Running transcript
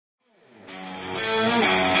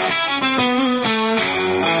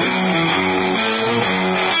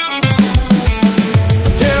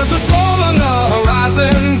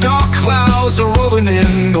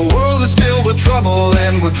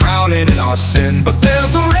sin. But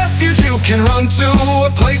there's a refuge you can run to,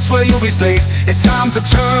 a place where you'll be safe. It's time to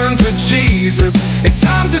turn to Jesus. It's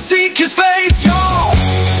time to seek His face, y'all.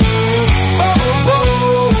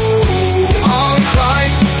 On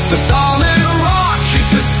Christ, the solid rock, you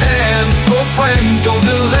should stand. Oh friend, don't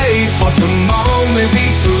delay, for tomorrow may be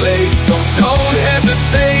too late. So don't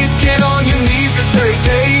hesitate, get on your knees this very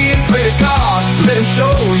day and pray to God. Let Him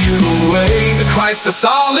show you the way to Christ, the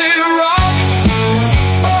solid rock.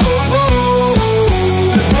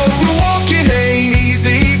 This road we're walking ain't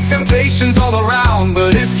easy, temptations all around,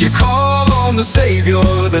 but if you call on the Savior,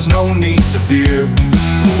 there's no need to fear.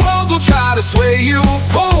 The world will try to sway you,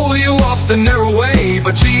 pull you off the narrow way,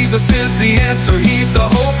 but Jesus is the answer, He's the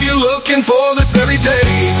hope you're looking for this very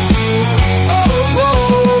day.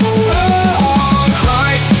 On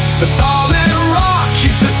Christ, the solid rock,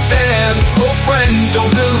 you should stand. Oh friend,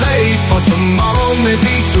 don't delay, for tomorrow may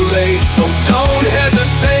be too late. So don't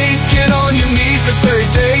hesitate, get on your knees this very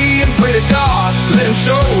day and pray to God. Let Him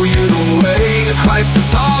show you the way to Christ, the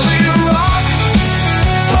solid rock.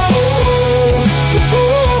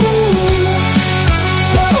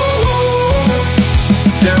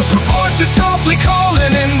 There's a voice that's softly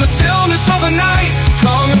calling in the stillness of the night.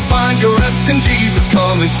 Come and find your rest in Jesus,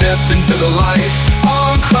 come and step into the light.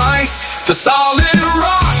 On Christ, the solid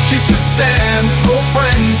rock, you should stand. Oh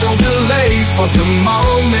friend, don't delay, for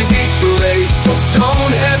tomorrow may be too late. So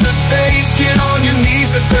don't hesitate, get on your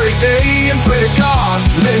knees this very day and pray to God.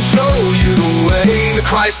 Let Him show you the way to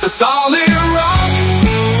Christ, the solid rock.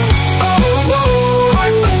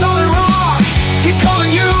 Christ, the solid rock, He's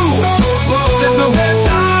calling you. There's no better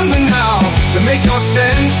time than now to make your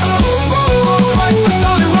stand. Christ, the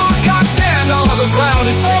solid rock, I stand. All of the ground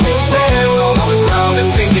is sinking sand. All of the ground is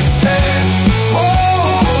sinking sand.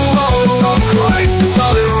 It's on Christ, the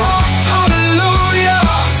solid rock. Hallelujah,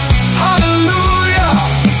 hallelujah,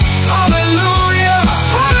 hallelujah.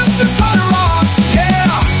 Christ, the solid rock, yeah.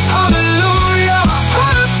 Hallelujah,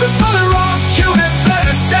 Christ, the solid rock. You had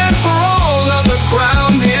better stand, for all of the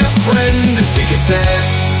ground, dear friend, is sinking sand.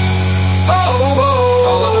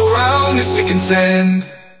 All of the ground is sinking sand.